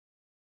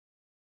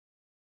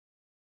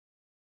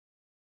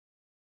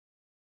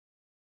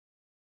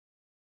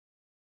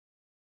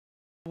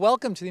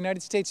Welcome to the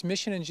United States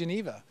Mission in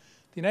Geneva.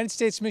 The United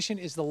States Mission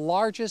is the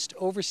largest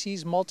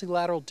overseas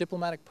multilateral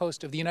diplomatic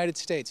post of the United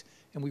States,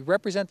 and we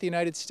represent the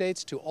United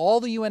States to all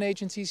the UN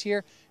agencies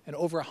here and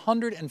over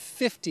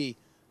 150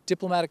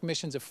 diplomatic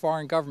missions of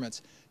foreign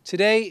governments.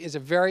 Today is a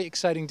very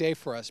exciting day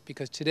for us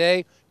because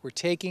today we're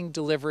taking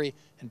delivery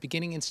and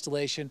beginning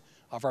installation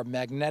of our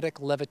magnetic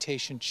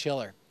levitation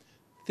chiller.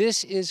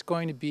 This is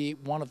going to be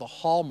one of the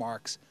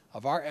hallmarks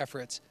of our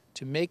efforts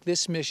to make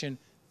this mission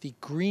the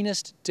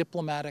greenest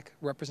diplomatic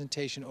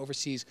representation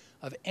overseas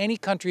of any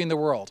country in the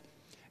world.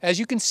 As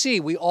you can see,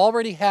 we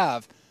already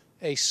have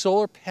a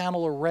solar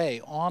panel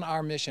array on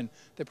our mission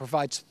that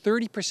provides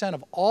 30%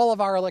 of all of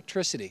our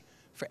electricity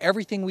for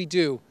everything we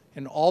do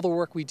and all the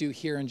work we do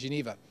here in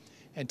Geneva.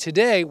 And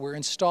today we're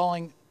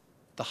installing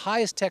the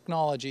highest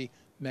technology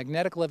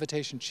magnetic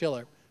levitation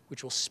chiller,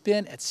 which will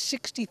spin at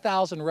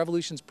 60,000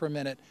 revolutions per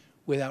minute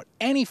without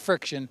any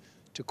friction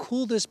to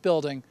cool this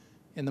building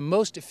in the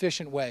most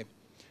efficient way.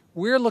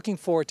 We're looking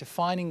forward to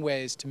finding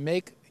ways to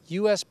make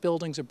U.S.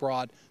 buildings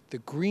abroad the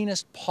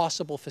greenest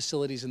possible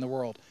facilities in the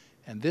world,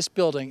 and this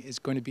building is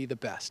going to be the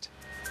best.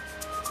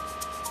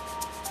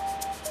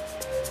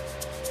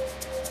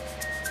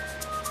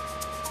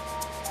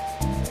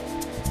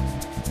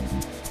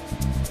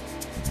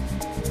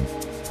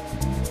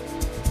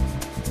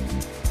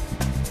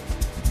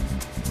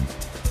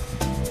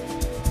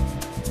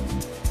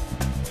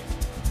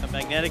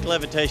 Magnetic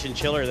levitation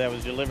chiller that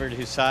was delivered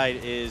to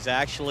site is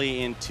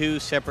actually in two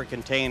separate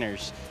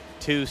containers,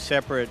 two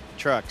separate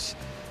trucks.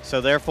 So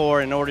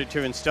therefore, in order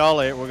to install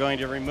it, we're going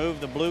to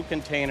remove the blue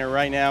container.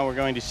 Right now, we're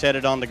going to set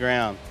it on the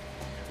ground.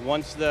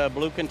 Once the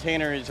blue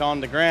container is on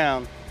the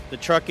ground, the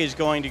truck is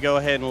going to go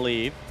ahead and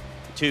leave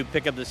to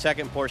pick up the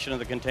second portion of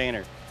the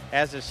container.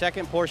 As the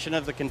second portion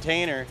of the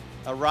container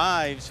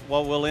arrives,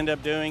 what we'll end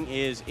up doing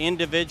is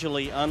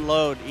individually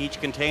unload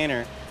each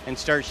container and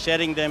start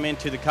setting them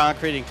into the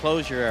concrete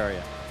enclosure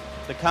area.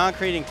 The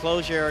concrete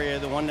enclosure area,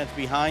 the one that's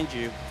behind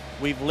you,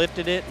 we've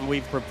lifted it and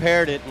we've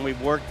prepared it and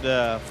we've worked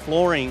the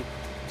flooring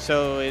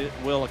so it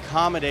will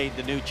accommodate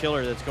the new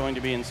chiller that's going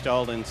to be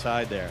installed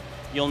inside there.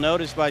 You'll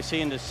notice by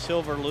seeing the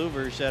silver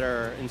louvers that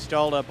are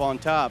installed up on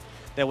top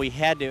that we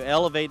had to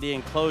elevate the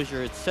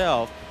enclosure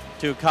itself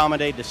to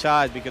accommodate the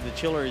size because the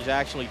chiller is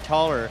actually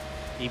taller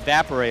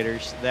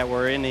evaporators that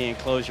were in the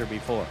enclosure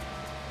before.